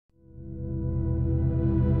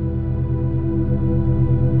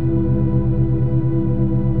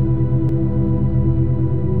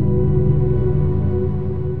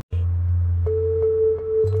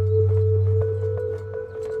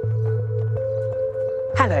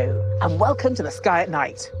Hello, and welcome to the Sky at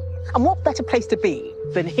Night. And what better place to be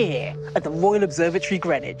than here at the Royal Observatory,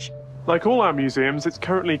 Greenwich? Like all our museums, it's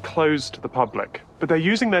currently closed to the public, but they're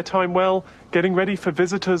using their time well, getting ready for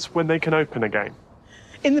visitors when they can open again.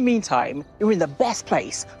 In the meantime, you're in the best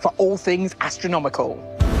place for all things astronomical.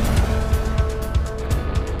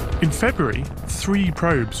 In February, 3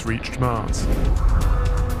 probes reached Mars.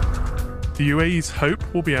 The UAE's HOPE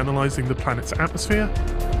will be analysing the planet's atmosphere,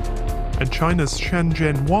 and China's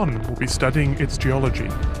Shenzhen-1 will be studying its geology.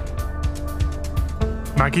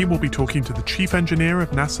 Maggie will be talking to the chief engineer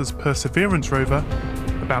of NASA's Perseverance rover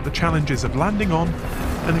about the challenges of landing on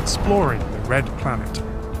and exploring the Red Planet.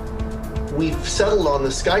 We've settled on the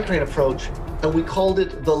SkyCrane approach, and we called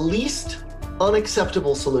it the least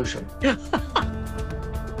unacceptable solution.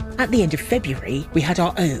 At the end of February, we had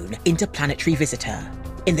our own interplanetary visitor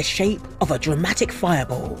in the shape of a dramatic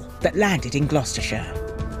fireball that landed in Gloucestershire.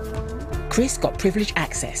 Chris got privileged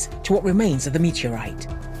access to what remains of the meteorite,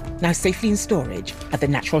 now safely in storage at the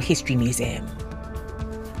Natural History Museum.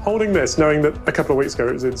 Holding this, knowing that a couple of weeks ago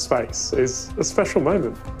it was in space, is a special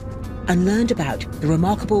moment. And learned about the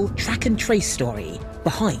remarkable track and trace story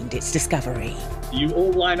behind its discovery. You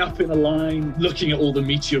all line up in a line, looking at all the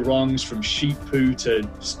meteorons from sheep poo to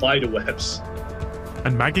spider webs.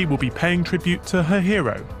 And Maggie will be paying tribute to her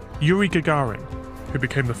hero, Yuri Gagarin, who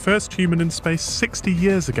became the first human in space 60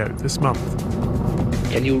 years ago this month.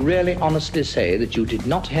 Can you really honestly say that you did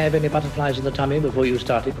not have any butterflies in the tummy before you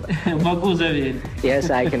started? Yes,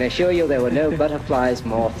 I can assure you there were no butterflies,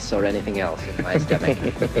 moths, or anything else in my stomach.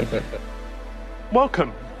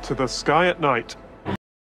 Welcome to the Sky at Night.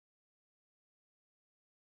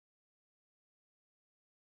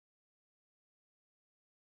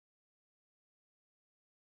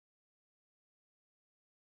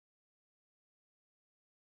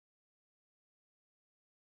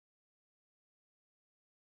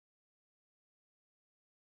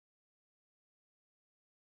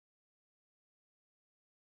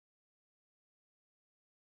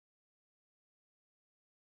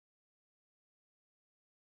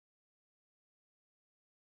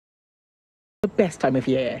 The best time of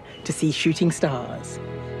year to see shooting stars.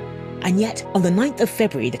 And yet, on the 9th of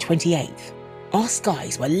February the 28th, our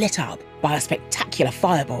skies were lit up by a spectacular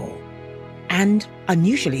fireball. And,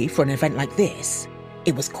 unusually for an event like this,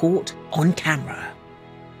 it was caught on camera.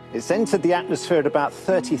 It's entered the atmosphere at about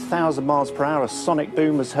 30,000 miles per hour. A sonic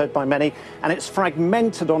boom was heard by many, and it's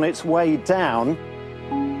fragmented on its way down.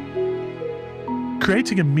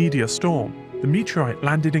 Creating a media storm, the meteorite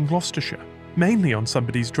landed in Gloucestershire, mainly on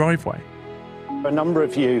somebody's driveway. A number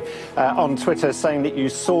of you on Twitter saying that you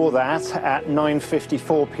saw that at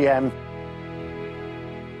 9:54 p.m.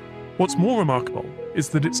 What's more remarkable is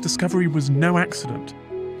that its discovery was no accident,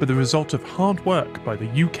 but the result of hard work by the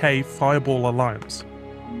UK Fireball Alliance.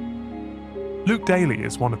 Luke Daly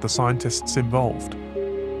is one of the scientists involved.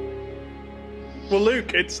 Well,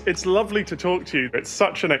 Luke, it's lovely to talk to you. It's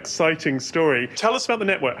such an exciting story. Tell us about the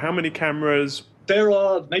network. How many cameras? There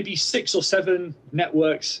are maybe 6 or 7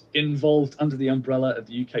 networks involved under the umbrella of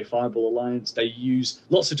the UK Fireball Alliance. They use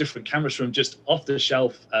lots of different cameras, from just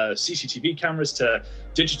off-the-shelf CCTV cameras to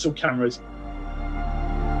digital cameras.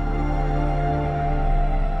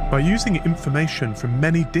 By using information from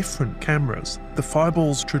many different cameras, the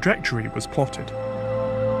fireball's trajectory was plotted.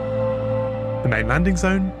 The main landing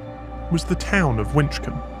zone was the town of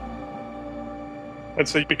𝐽𝑜iN. And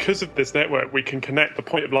so because of this network, we can connect the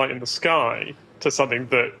point of light in the sky to something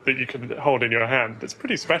that you can hold in your hand. It's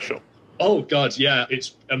pretty special. Oh, God, yeah.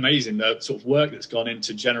 It's amazing, the sort of work that's gone in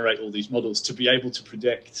to generate all these models, to be able to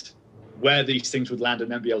predict where these things would land and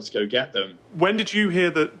then be able to go get them. When did you hear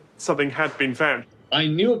that something had been found? I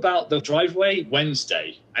knew about the driveway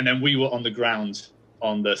Wednesday, and then we were on the ground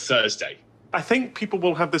on the Thursday. I think people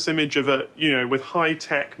will have this image of a, with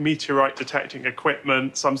high-tech meteorite detecting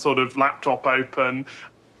equipment, some sort of laptop open.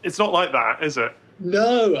 It's not like that, is it?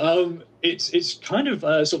 No, it's kind of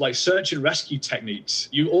sort of like search and rescue techniques.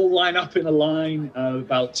 You all line up in a line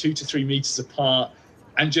about 2 to 3 meters apart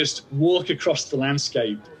and just walk across the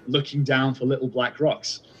landscape looking down for little black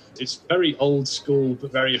rocks. It's very old school,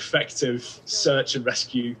 but very effective search and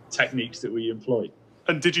rescue techniques that we employ.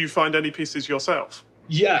 And did you find any pieces yourself?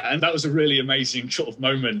 Yeah, and that was a really amazing sort of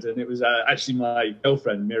moment. And it was actually my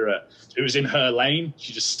girlfriend, Mira. It was in her lane.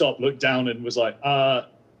 She just stopped, looked down and was like,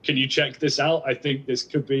 can you check this out? I think this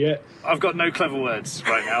could be it. I've got no clever words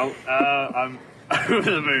right now. I'm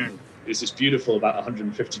over the moon. It's this beautiful, about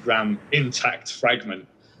 150 gram intact fragment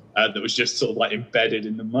that was just sort of like embedded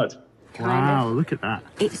in the mud. Wow, look at that.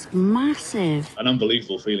 It's massive. An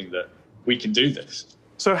unbelievable feeling that we can do this.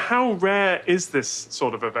 So how rare is this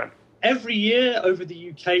sort of event? every year over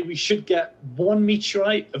the UK, we should get one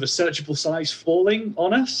meteorite of a searchable size falling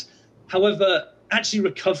on us. However, actually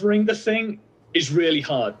recovering the thing is really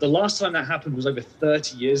hard. The last time that happened was over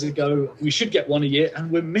 30 years ago. We should get one a year, and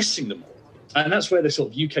we're missing them all. And that's where the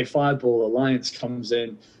sort of UK Fireball Alliance comes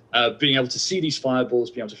in, being able to see these fireballs,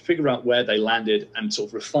 being able to figure out where they landed and sort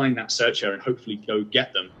of refine that search area and hopefully go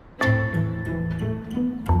get them.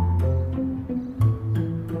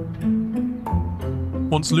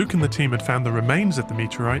 Once Luke and the team had found the remains of the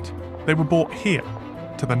meteorite, they were brought here,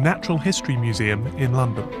 to the Natural History Museum in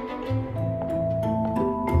London.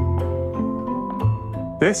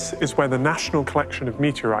 This is where the National Collection of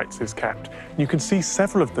Meteorites is kept. You can see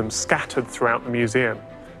several of them scattered throughout the museum,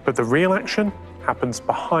 but the real action happens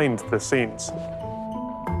behind the scenes.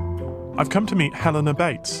 I've come to meet Helena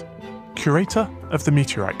Bates, curator of the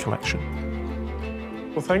Meteorite Collection.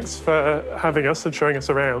 Well, thanks for having us and showing us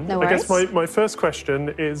around. No worries. I guess my first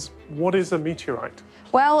question is, what is a meteorite?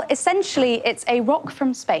 Well, essentially, it's a rock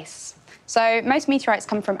from space. So most meteorites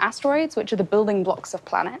come from asteroids, which are the building blocks of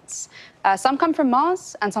planets. Some come from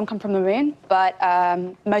Mars and some come from the moon, but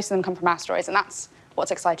most of them come from asteroids, and that's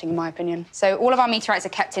what's exciting in my opinion. So all of our meteorites are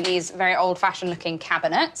kept in these very old-fashioned looking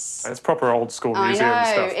cabinets. It's proper old-school museum stuff.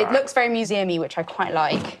 I know, stuff. it looks very museum-y, which I quite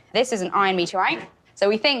like. This is an iron meteorite. So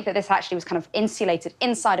we think that this actually was kind of insulated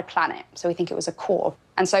inside a planet. So we think it was a core.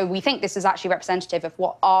 And so we think this is actually representative of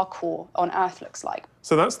what our core on Earth looks like.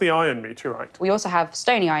 So that's the iron meteorite. We also have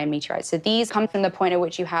stony iron meteorites. So these come from the point at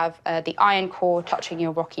which you have the iron core touching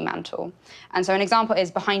your rocky mantle. And so an example is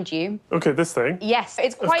behind you. OK, this thing? Yes,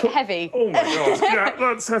 it's quite heavy. Oh, my God. Yeah,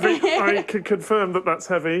 that's heavy. I can confirm that that's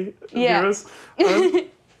heavy, yeah. viewers.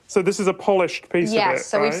 So this is a polished piece of it, Yes,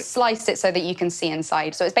 so right? we've sliced it so that you can see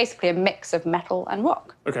inside. So it's basically a mix of metal and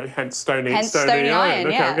rock. OK, hence stony iron,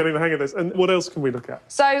 OK, yeah. I'm getting the hang of this. And what else can we look at?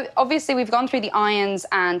 So obviously we've gone through the irons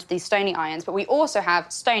and the stony irons, but we also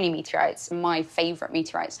have stony meteorites, my favourite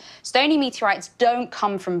meteorites. Stony meteorites don't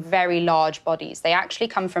come from very large bodies. They actually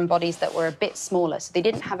come from bodies that were a bit smaller, so they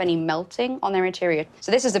didn't have any melting on their interior.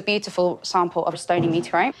 So this is a beautiful sample of a stony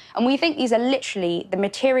meteorite. And we think these are literally the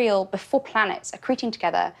material before planets accreting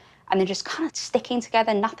together and they're just kind of sticking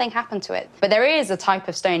together, nothing happened to it. But there is a type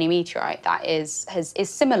of stony meteorite that is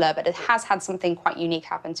similar, but it has had something quite unique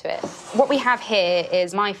happen to it. What we have here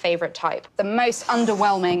is my favourite type, the most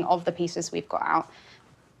underwhelming of the pieces we've got out.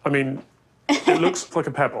 I mean, it looks like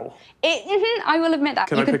a pebble. I will admit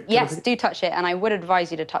that. Yes, do touch it, and I would advise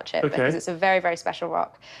you to touch it because it's a very, very special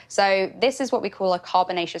rock. So this is what we call a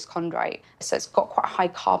carbonaceous chondrite. So it's got quite a high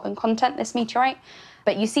carbon content, this meteorite.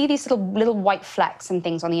 But you see these little white flecks and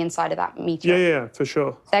things on the inside of that meteorite. Yeah, for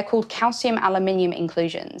sure. They're called calcium aluminium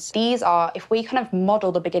inclusions. These are, if we kind of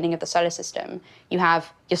model the beginning of the solar system, you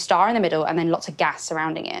have your star in the middle and then lots of gas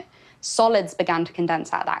surrounding it. Solids began to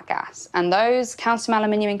condense out of that gas. And those calcium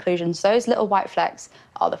aluminium inclusions, those little white flecks,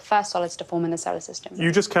 are the first solids to form in the solar system.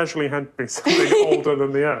 You just casually handed me something older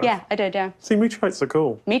than the Earth. Yeah, I did, yeah. See, meteorites are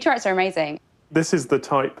cool. Meteorites are amazing. This is the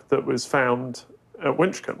type that was found at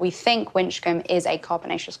𝐽𝐴𝐻. We think 𝐽𝐴𝐻 is a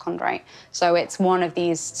carbonaceous chondrite. So it's one of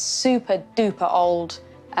these super duper old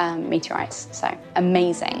meteorites. So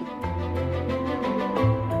amazing.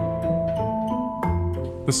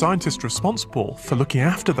 The scientist responsible for looking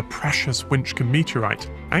after the precious 𝐽𝐻 meteorite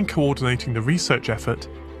and coordinating the research effort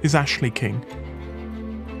is Ashley King.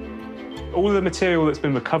 All of the material that's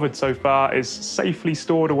been recovered so far is safely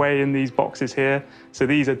stored away in these boxes here. So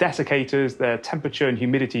these are desiccators, they're temperature and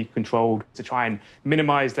humidity controlled to try and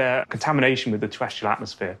minimise their contamination with the terrestrial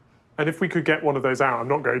atmosphere. And if we could get one of those out, I'm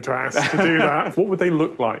not going to ask to do that, what would they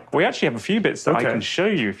look like? We actually have a few bits that I can show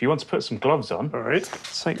you if you want to put some gloves on. All right.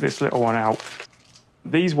 Let's take this little one out.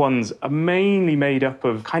 These ones are mainly made up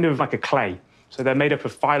of kind of like a clay. So they're made up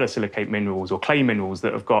of phyllosilicate minerals or clay minerals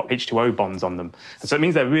that have got H2O bonds on them. And so it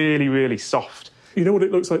means they're really, really soft. You know what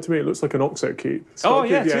it looks like to me? It looks like an OXO cube.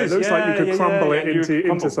 Yeah, it looks like you could crumble it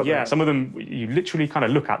into something. Yeah, some of them, you literally kind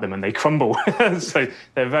of look at them and they crumble. So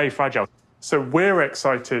they're very fragile. So we're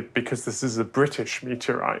excited because this is a British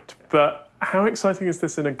meteorite. But how exciting is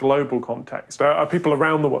this in a global context? Are people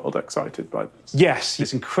around the world excited by this? Yes,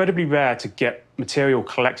 it's incredibly rare to get material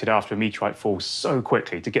collected after a meteorite falls so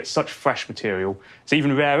quickly, to get such fresh material. It's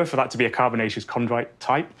even rarer for that to be a carbonaceous chondrite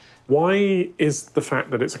type. Why is the fact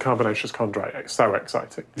that it's a carbonaceous chondrite so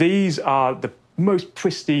exciting? These are the most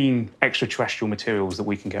pristine extraterrestrial materials that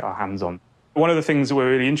we can get our hands on. One of the things that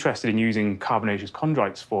we're really interested in using carbonaceous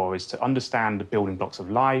chondrites for is to understand the building blocks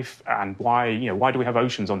of life and why do we have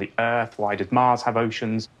oceans on the Earth? Why did Mars have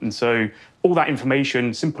oceans? And so all that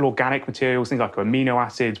information, simple organic materials, things like amino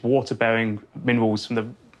acids, water-bearing minerals from the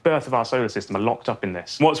birth of our solar system are locked up in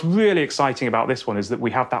this. What's really exciting about this one is that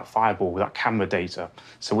we have that fireball, that camera data.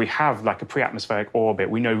 So we have like a pre-atmospheric orbit.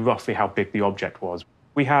 We know roughly how big the object was.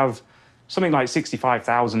 We have something like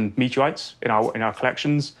 65,000 meteorites in our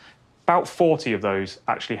collections. About 40 of those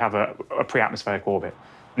actually have a pre-atmospheric orbit.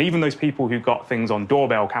 And even those people who got things on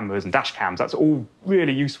doorbell cameras and dash cams, that's all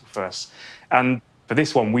really useful for us. And for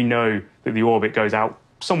this one, we know that the orbit goes out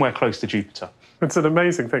somewhere close to Jupiter. It's an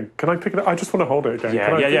amazing thing. Can I pick it up? I just want to hold it again.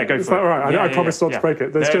 Yeah, go for it. Is that all right? I promise not to break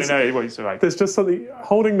it. It's all right. There's just something,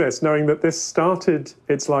 holding this, knowing that this started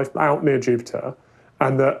its life out near Jupiter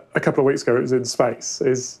and that a couple of weeks ago it was in space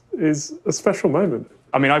is a special moment.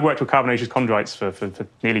 I mean, I've worked with carbonaceous chondrites for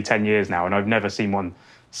nearly 10 years now, and I've never seen one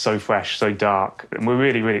so fresh, so dark. And we're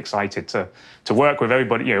really, really excited to work with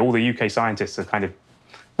everybody. You know, all the UK scientists are kind of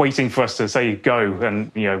waiting for us to say go,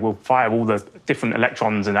 and we'll fire all the different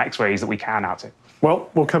electrons and X-rays that we can at it. Well,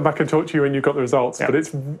 we'll come back and talk to you when you've got the results, but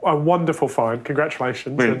it's a wonderful find.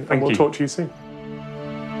 Congratulations, and we'll talk to you soon.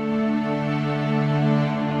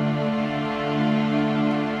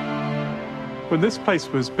 When this place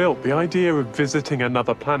was built, the idea of visiting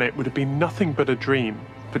another planet would have been nothing but a dream.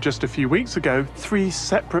 But just a few weeks ago, 3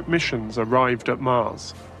 separate missions arrived at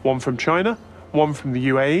Mars. One from China, one from the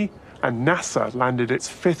UAE, and NASA landed its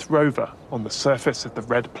 5th rover on the surface of the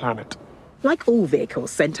red planet. Like all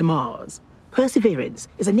vehicles sent to Mars, Perseverance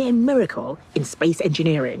is a near miracle in space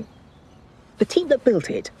engineering. The team that built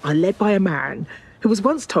it are led by a man who was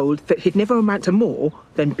once told that he'd never amount to more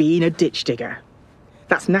than being a ditch digger.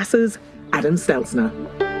 That's NASA's Adam Selzner.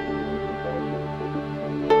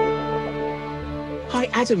 Hi,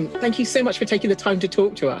 Adam. Thank you so much for taking the time to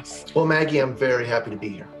talk to us. Well, Maggie, I'm very happy to be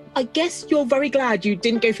here. I guess you're very glad you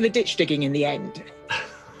didn't go for the ditch digging in the end.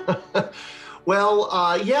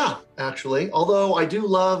 Well, yeah, actually. Although I do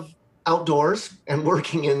love outdoors and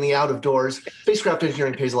working in the out of doors, spacecraft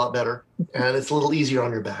engineering pays a lot better, and it's a little easier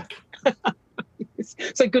on your back.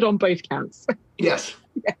 So good on both counts. Yes.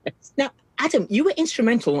 Yes. Now, Adam, you were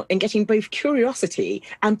instrumental in getting both Curiosity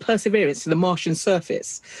and Perseverance to the Martian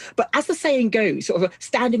surface. But as the saying goes, sort of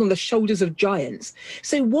standing on the shoulders of giants.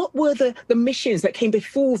 So what were the missions that came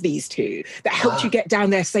before these two that helped you get down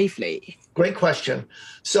there safely? Great question.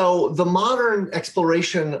 So the modern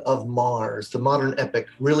exploration of Mars, the modern epic,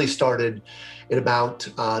 really started in about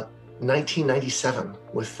 1997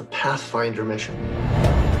 with the Pathfinder mission.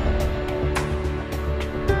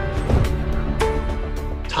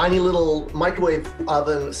 Tiny little microwave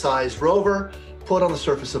oven-sized rover put on the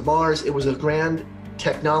surface of Mars. It was a grand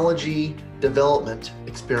technology development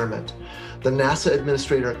experiment. The NASA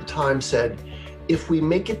administrator at the time said, if we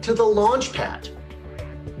make it to the launch pad,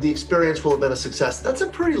 the experience will have been a success. That's a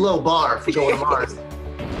pretty low bar for going to Mars.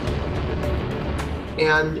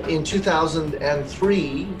 And in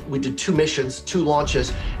 2003, we did 2 missions, 2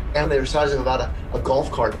 launches, and they were sizing about a golf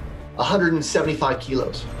cart, 175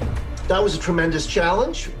 kilos. That was a tremendous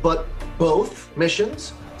challenge, but both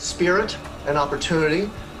missions, Spirit and Opportunity,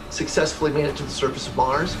 successfully made it to the surface of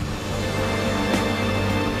Mars.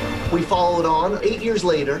 We followed on 8 years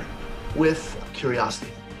later with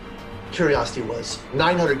Curiosity. Curiosity was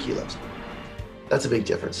 900 kilos. That's a big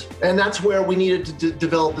difference. And that's where we needed to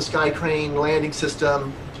develop the Skycrane landing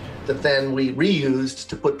system that then we reused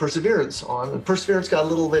to put Perseverance on. And Perseverance got a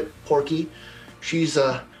little bit porky. She's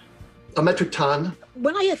a metric ton.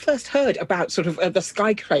 When I first heard about sort of the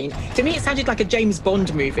Skycrane, to me it sounded like a James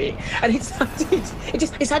Bond movie, and it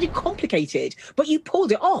sounded complicated, but you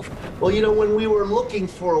pulled it off. Well, when we were looking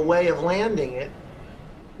for a way of landing it,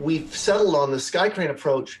 we settled on the Skycrane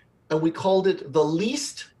approach, and we called it the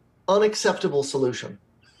least unacceptable solution.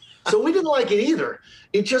 So we didn't like it either.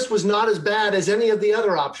 It just was not as bad as any of the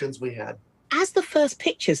other options we had. As the first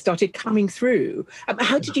pictures started coming through,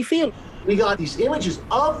 how did you feel? We got these images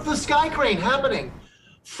of the Skycrane happening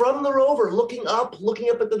from the rover, looking up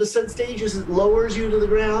at the descent stage as it lowers you to the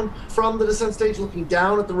ground, from the descent stage looking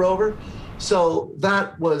down at the rover. So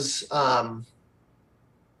that was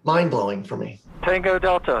mind-blowing for me. Tango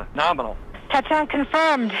Delta, nominal. Touchdown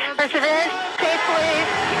confirmed. Perseverance safely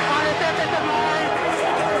on the surface of Mars,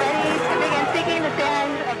 ready to begin seeking the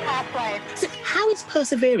sands of past life. So how is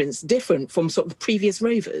Perseverance different from sort of previous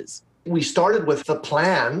rovers? We started with the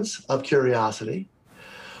plans of Curiosity.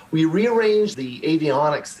 We rearranged the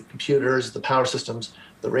avionics, the computers, the power systems,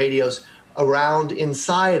 the radios around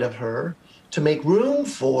inside of her to make room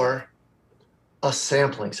for a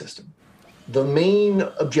sampling system. The main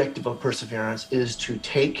objective of Perseverance is to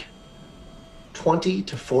take 20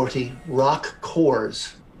 to 40 rock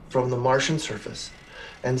cores from the Martian surface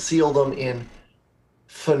and seal them in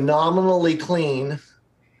phenomenally clean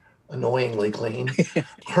annoyingly clean,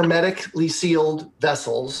 hermetically sealed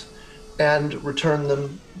vessels, and return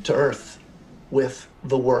them to Earth with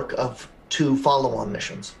the work of 2 follow-on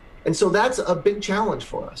missions. And so that's a big challenge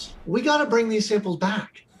for us. We got to bring these samples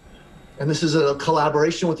back. And this is a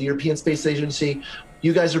collaboration with the European Space Agency.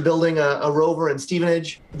 You guys are building a rover in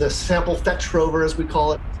Stevenage, the sample fetch rover, as we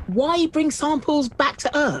call it. Why bring samples back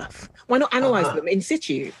to Earth? Why not analyze them in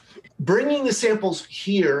situ? Bringing the samples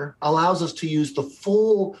here allows us to use the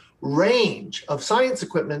full range of science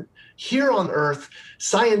equipment here on Earth.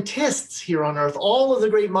 Scientists here on Earth, all of the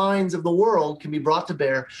great minds of the world can be brought to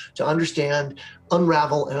bear to understand,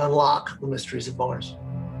 unravel, and unlock the mysteries of Mars.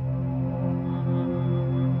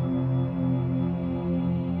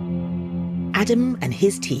 Adam and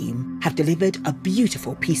his team have delivered a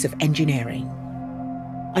beautiful piece of engineering.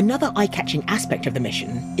 Another eye-catching aspect of the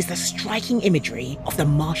mission is the striking imagery of the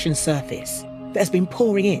Martian surface that has been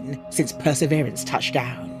pouring in since Perseverance touched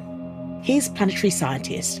down. Here's planetary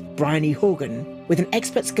scientist Brian E. Horgan with an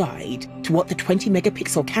expert's guide to what the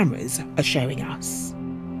 20-megapixel cameras are showing us.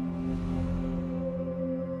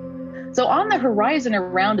 So on the horizon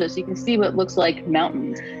around us, you can see what looks like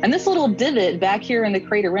mountains. And this little divot back here in the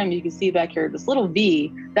crater rim, you can see back here, this little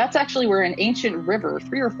V, that's actually where an ancient river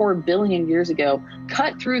 3 or 4 billion years ago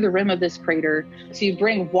cut through the rim of this crater to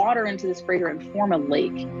bring water into this crater and form a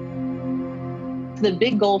lake. The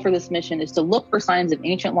big goal for this mission is to look for signs of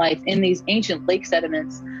ancient life in these ancient lake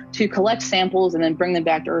sediments, to collect samples and then bring them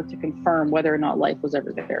back to Earth to confirm whether or not life was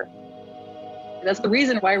ever there. That's the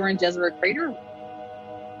reason why we're in Jezero Crater.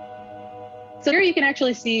 So here you can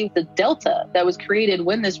actually see the delta that was created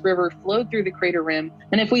when this river flowed through the crater rim.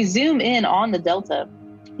 And if we zoom in on the delta,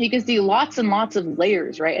 you can see lots and lots of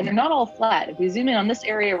layers, right? And they're not all flat. If we zoom in on this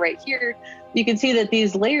area right here, you can see that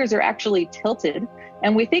these layers are actually tilted.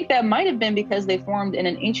 And we think that might have been because they formed in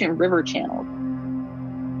an ancient river channel.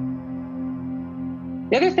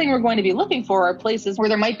 The other thing we're going to be looking for are places where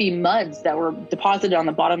there might be muds that were deposited on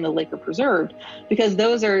the bottom of the lake or preserved, because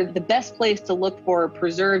those are the best place to look for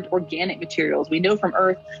preserved organic materials. We know from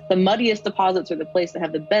Earth, the muddiest deposits are the place that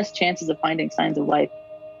have the best chances of finding signs of life.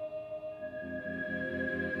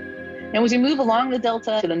 And as we move along the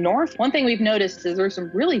delta to the north, one thing we've noticed is there's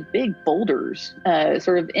some really big boulders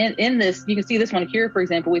sort of in this. You can see this one here, for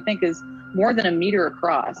example, we think is more than 1 meter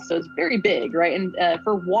across. So it's very big, right? And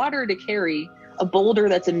for water to carry a boulder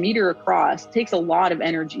that's 1 meter across takes a lot of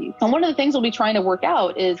energy. And one of the things we'll be trying to work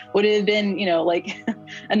out is, would it have been, like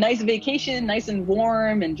a nice vacation, nice and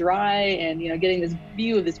warm and dry, and, getting this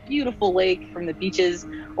view of this beautiful lake from the beaches,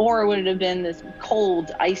 or would it have been this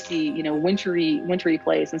cold, icy, wintry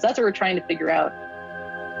place? And so that's what we're trying to figure out.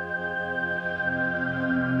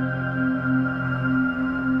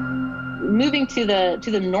 Moving to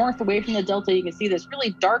the north away from the delta, you can see this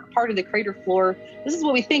really dark part of the crater floor. This is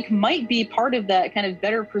what we think might be part of that kind of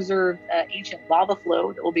better preserved ancient lava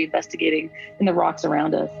flow that we'll be investigating in the rocks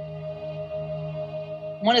around us.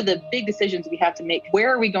 One of the big decisions we have to make,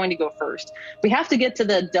 where are we going to go first? We have to get to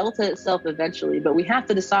the delta itself eventually, but we have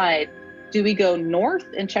to decide, do we go north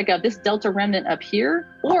and check out this delta remnant up here,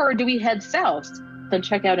 or do we head south and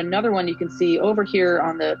check out another one you can see over here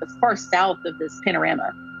on the far south of this panorama?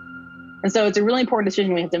 And so it's a really important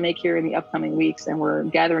decision we have to make here in the upcoming weeks, and we're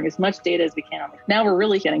gathering as much data as we can. Now we're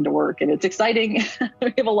really getting to work, and it's exciting.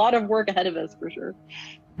 We have a lot of work ahead of us, for sure.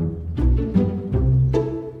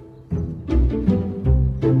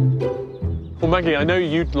 Well, Maggie, I know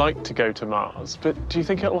you'd like to go to Mars, but do you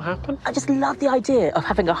think it'll happen? I just love the idea of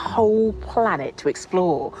having a whole planet to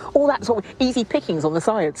explore. All that sort of easy pickings on the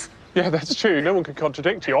science. Yeah, that's true. No one can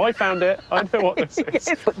contradict you. I found it. I know what this is.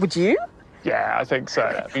 Yes, but would you? Yeah, I think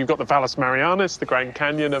so. You've got the Valles Marianas, the Grand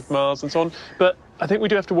Canyon of Mars and so on. But I think we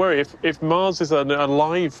do have to worry if Mars is an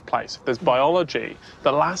alive place, if there's biology,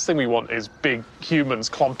 the last thing we want is big humans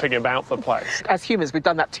clomping about the place. As humans, we've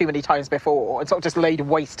done that too many times before and sort of just laid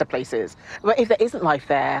waste to places. But if there isn't life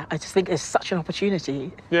there, I just think there's such an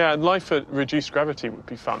opportunity. Yeah, and life at reduced gravity would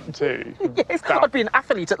be fun too. Yes, I'd be an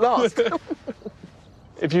athlete at last.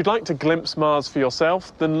 If you'd like to glimpse Mars for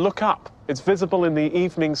yourself, then look up. It's visible in the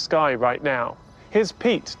evening sky right now. Here's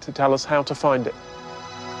Pete to tell us how to find it.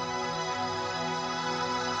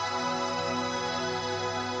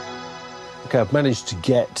 Okay, I've managed to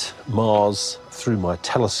get Mars through my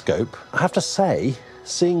telescope. I have to say,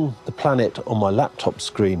 seeing the planet on my laptop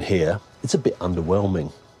screen here, it's a bit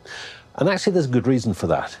underwhelming. And actually there's a good reason for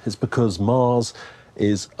that. It's because Mars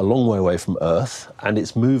is a long way away from Earth and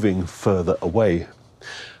it's moving further away.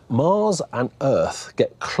 Mars and Earth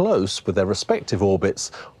get close with their respective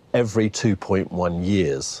orbits every 2.1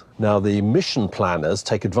 years. Now, the mission planners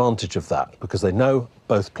take advantage of that because they know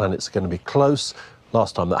both planets are going to be close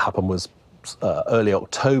Last time that happened was early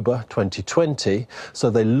October 2020, so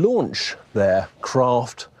they launch their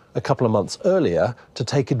craft a couple of months earlier to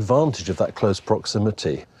take advantage of that close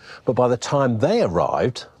proximity. But by the time they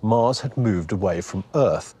arrived, Mars had moved away from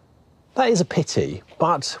Earth. That is a pity,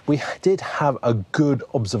 but we did have a good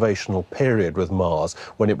observational period with Mars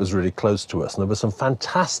when it was really close to us, and there were some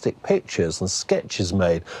fantastic pictures and sketches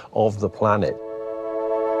made of the planet.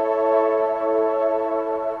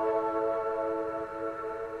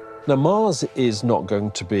 Now, Mars is not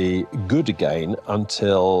going to be good again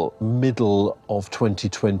until middle of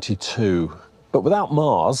 2022. But without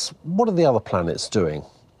Mars, what are the other planets doing?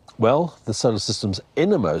 Well, the solar system's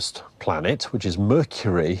innermost planet, which is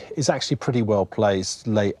Mercury, is actually pretty well placed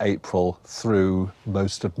late April through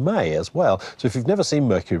most of May as well. So if you've never seen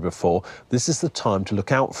Mercury before, this is the time to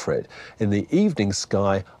look out for it in the evening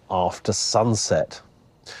sky after sunset.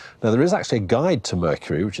 Now, there is actually a guide to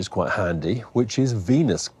Mercury, which is quite handy, which is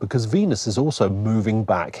Venus, because Venus is also moving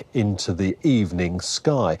back into the evening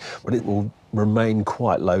sky, but it will remain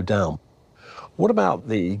quite low down. What about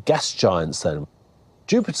the gas giants then?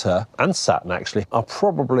 Jupiter and Saturn actually are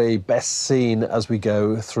probably best seen as we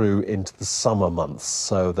go through into the summer months,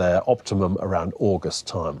 so they're optimum around August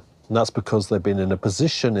time. And that's because they've been in a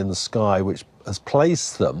position in the sky which has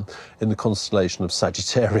placed them in the constellation of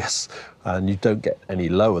Sagittarius, and you don't get any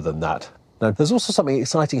lower than that. Now, there's also something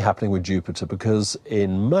exciting happening with Jupiter, because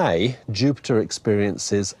in May, Jupiter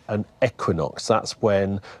experiences an equinox. That's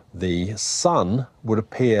when the Sun would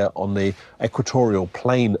appear on the equatorial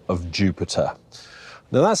plane of Jupiter.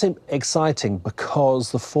 Now, that's exciting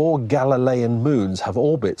because the 4 Galilean moons have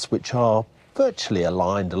orbits which are virtually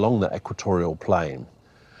aligned along the equatorial plane.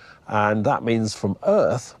 And that means from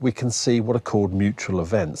Earth, we can see what are called mutual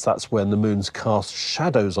events. That's when the moons cast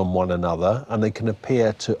shadows on one another and they can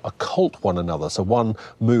appear to occult one another. So one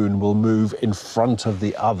moon will move in front of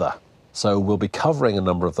the other. So we'll be covering a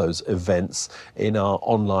number of those events in our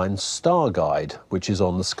online star guide, which is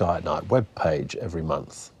on the Sky at Night webpage every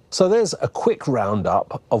month. So there's a quick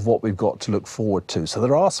roundup of what we've got to look forward to. So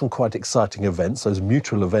there are some quite exciting events. Those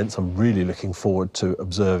mutual events I'm really looking forward to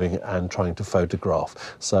observing and trying to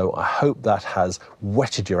photograph. So I hope that has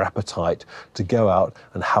whetted your appetite to go out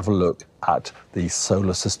and have a look at the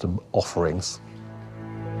solar system offerings.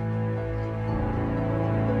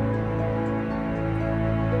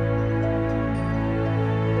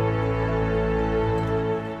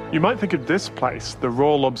 You might think of this place, the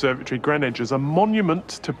Royal Observatory Greenwich, as a monument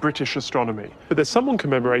to British astronomy. But there's someone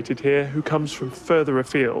commemorated here who comes from further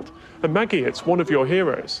afield. And Maggie, it's one of your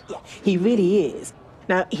heroes. Yeah, he really is.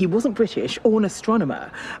 Now, he wasn't British or an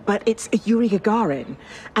astronomer, but it's Yuri Gagarin.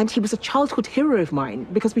 And he was a childhood hero of mine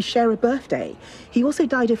because we share a birthday. He also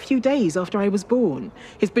died a few days after I was born.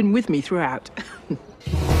 He's been with me throughout.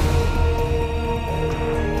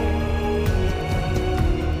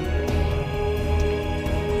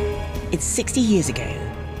 It's 60 years ago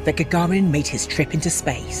that Gagarin made his trip into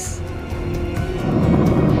space.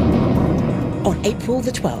 On April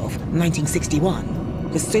the 12th, 1961,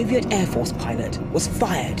 the Soviet Air Force pilot was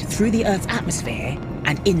fired through the Earth's atmosphere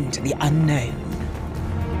and into the unknown.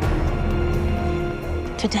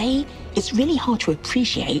 Today, it's really hard to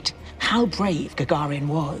appreciate how brave Gagarin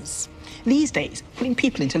was. These days, putting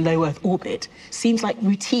people into low Earth orbit seems like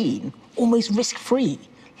routine, almost risk-free,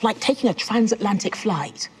 like taking a transatlantic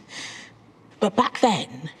flight. But back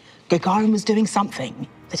then, Gagarin was doing something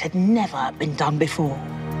that had never been done before.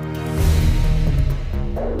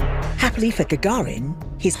 Happily for Gagarin,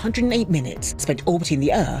 his 108 minutes spent orbiting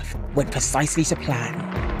the Earth went precisely to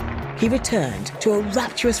plan. He returned to a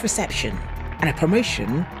rapturous reception and a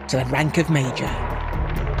promotion to the rank of Major.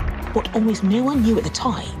 What almost no one knew at the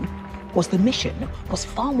time was the mission was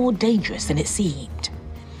far more dangerous than it seemed.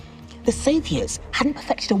 The Soviets hadn't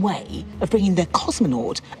perfected a way of bringing their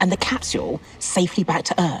cosmonaut and the capsule safely back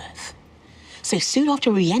to Earth. So soon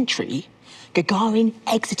after re-entry, Gagarin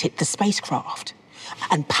exited the spacecraft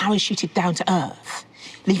and parachuted down to Earth,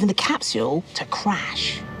 leaving the capsule to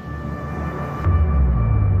crash.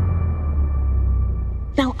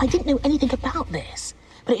 Now, I didn't know anything about this,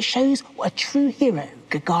 but it shows what a true hero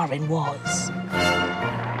Gagarin was.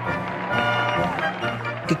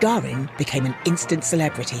 Gagarin became an instant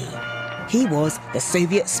celebrity. He was the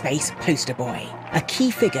Soviet space poster boy, a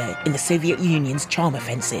key figure in the Soviet Union's charm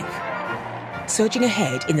offensive, surging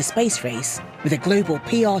ahead in the space race with a global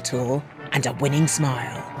PR tour and a winning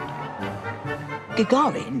smile.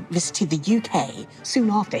 Gagarin visited the UK soon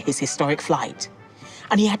after his historic flight,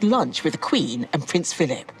 and he had lunch with the Queen and Prince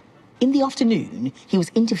Philip. In the afternoon, he was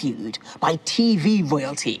interviewed by TV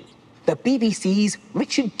royalty, the BBC's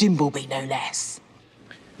Richard Dimbleby, no less.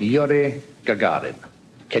 Yuri Gagarin,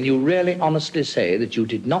 can you really honestly say that you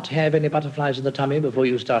did not have any butterflies in the tummy before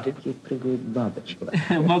you started?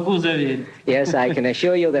 Yes, I can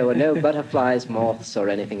assure you there were no butterflies, moths, or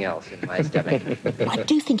anything else in my stomach. I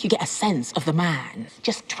do think you get a sense of the man,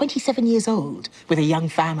 just 27 years old, with a young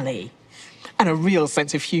family, and a real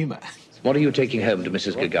sense of humour. What are you taking home to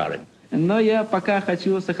Mrs. Gagarin?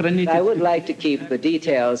 I would like to keep the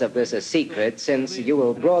details of this a secret, since you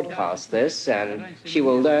will broadcast this, and she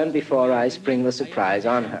will learn before I spring the surprise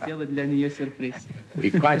on her.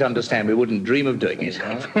 We quite understand. We wouldn't dream of doing it.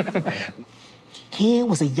 Here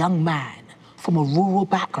was a young man from a rural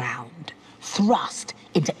background, thrust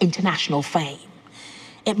into international fame.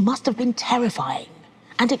 It must have been terrifying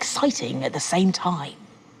and exciting at the same time.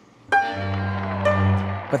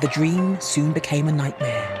 But the dream soon became a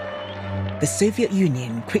nightmare. The Soviet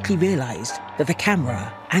Union quickly realized that the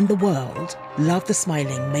camera and the world loved the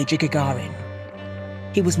smiling Major Gagarin.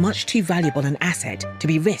 He was much too valuable an asset to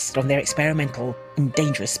be risked on their experimental and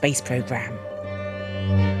dangerous space program.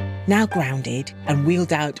 Now grounded and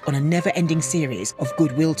wheeled out on a never-ending series of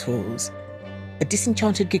goodwill tours, the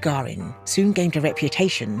disenchanted Gagarin soon gained a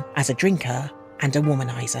reputation as a drinker and a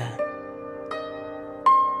womanizer.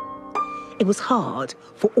 It was hard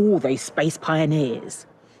for all those space pioneers,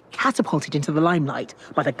 catapulted into the limelight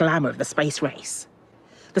by the glamour of the space race.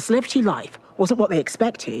 The celebrity life wasn't what they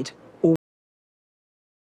expected or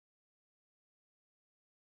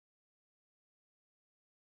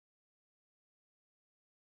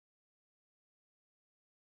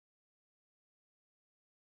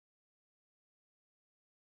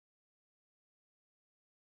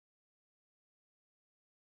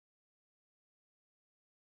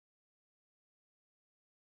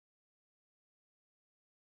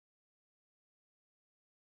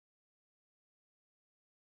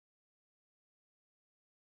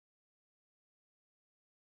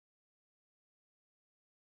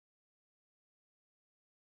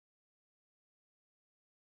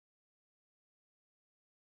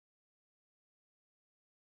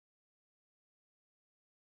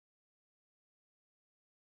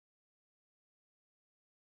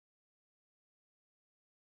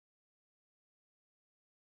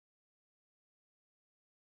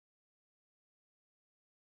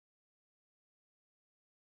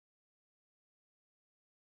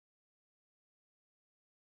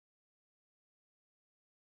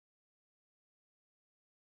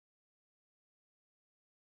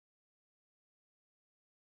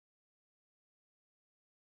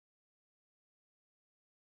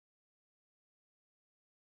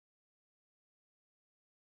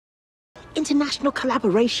international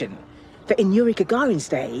collaboration that in Yuri Gagarin's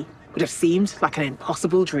day would have seemed like an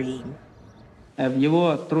impossible dream.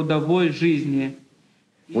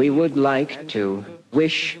 We would like to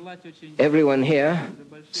wish everyone here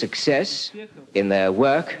success in their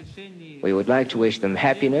work. We would like to wish them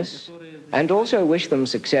happiness and also wish them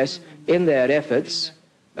success in their efforts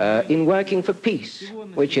in working for peace,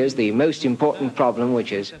 which is the most important problem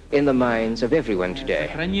which is in the minds of everyone today.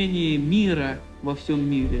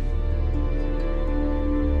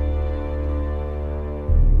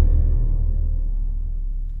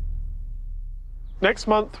 Next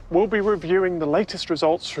month, we'll be reviewing the latest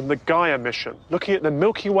results from the Gaia mission, looking at the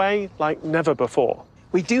Milky Way like never before.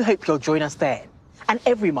 We do hope you'll join us then, and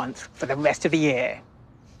every month for the rest of the year.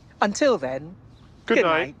 Until then, good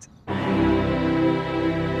night.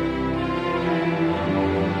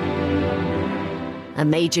 A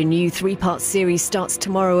major new three-part series starts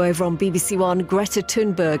tomorrow over on BBC One, Greta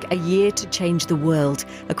Thunberg, A Year to Change the World.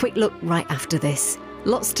 A quick look right after this.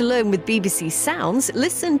 Lots to learn with BBC Sounds.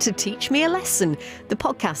 Listen to Teach Me a Lesson, the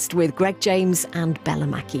podcast with Greg James and Bella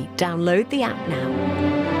Mackie. Download the app now.